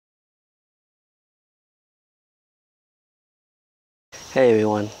Hey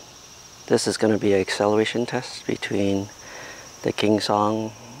everyone, this is going to be an acceleration test between the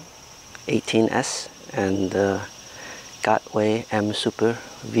KS-18S and the Gotway MSuper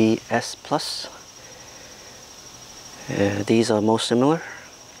V3s. These are most similar.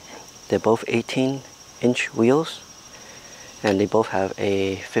 They're both 18-inch wheels and they both have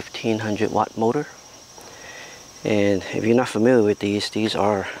a 1500 watt motor. And if you're not familiar with these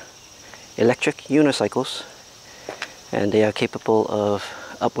are electric unicycles, and they are capable of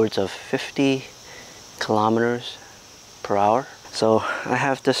upwards of 50 kilometers per hour. So I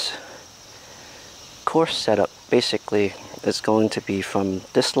have this course set up. Basically, it's going to be from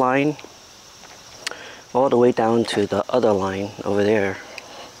this line all the way down to the other line over there.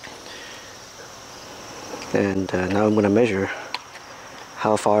 And now I'm going to measure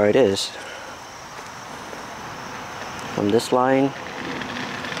how far it is from this line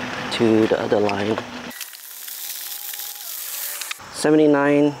to the other line.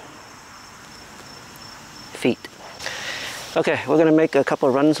 79 feet. Okay, we're gonna make a couple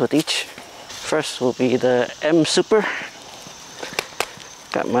runs with each. First will be the MSuper.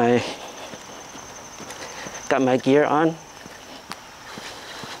 Got my gear on.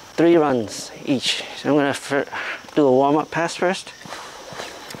 3 runs each. So I'm gonna do a warm-up pass first.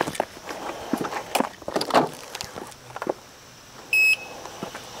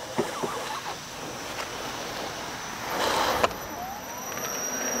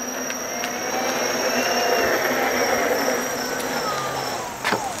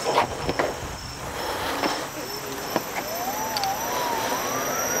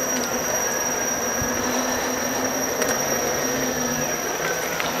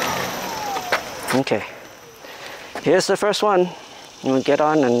 Okay, here's the first one. I'm gonna get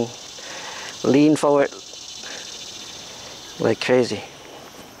on and lean forward like crazy.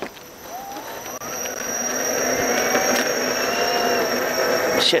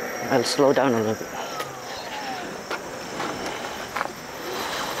 Shit, I'll slow down a little bit.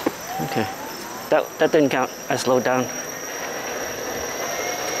 Okay, that didn't count. I slowed down.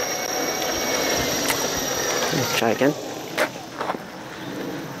 Let's try again.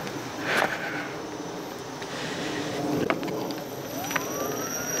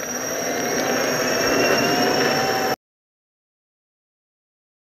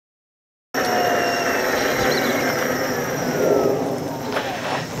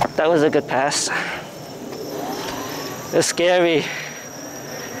 That was a good pass. It's scary.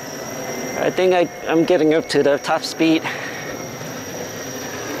 I think I'm getting up to the top speed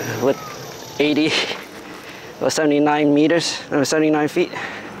with 80 or 79 meters, or 79 feet.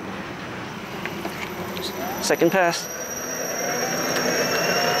 Second pass.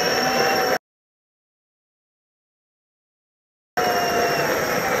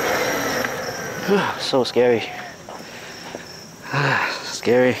 So scary.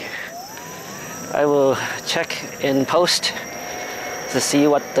 Scary. I will check in post to see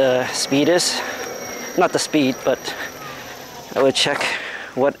what the speed is. Not the speed, but I will check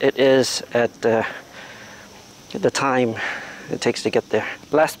what it is at the time it takes to get there.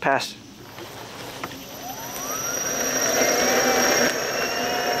 Last pass.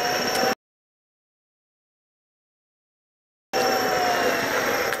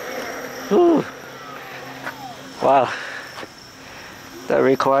 Whew. Wow. That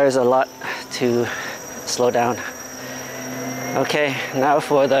requires a lot to slow down. Okay, now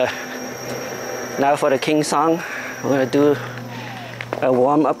for the King song, we're gonna do a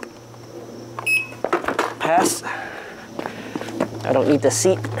warm-up pass. I don't need the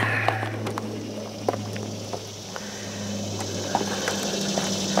seat.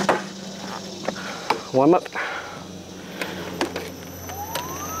 Warm up.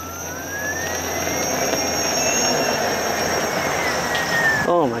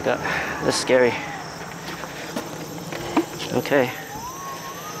 Oh my god, this is scary. Okay,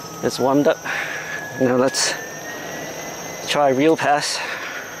 it's warmed up. Now let's try real pass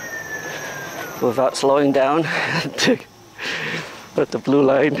without slowing down at the blue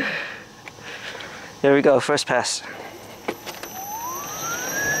line. Here we go, first pass.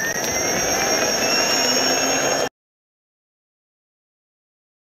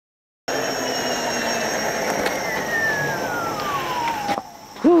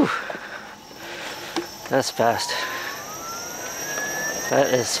 Whew. That's fast.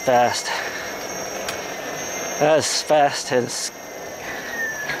 That is fast. That is fast, and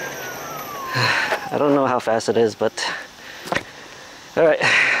I don't know how fast it is, but all right,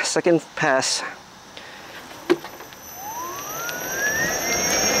 second pass.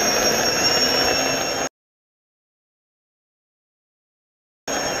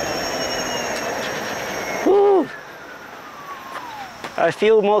 Woo! I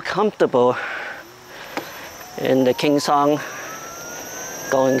feel more comfortable in the King Song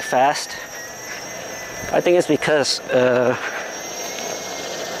going fast. I think it's because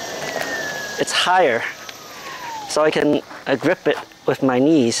it's higher, so I can grip it with my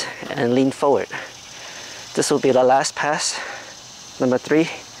knees and lean forward. This will be the last pass, number 3,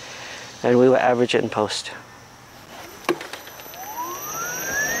 and we will average it in post.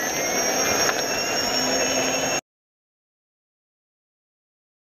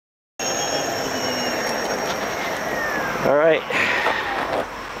 All right,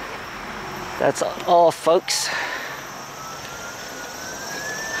 that's all, folks.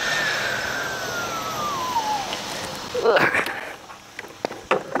 Ugh.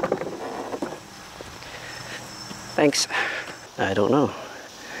 Thanks. I don't know.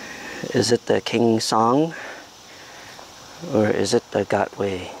 Is it the King Song or is it the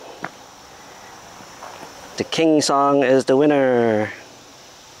Gotway? The King Song is the winner.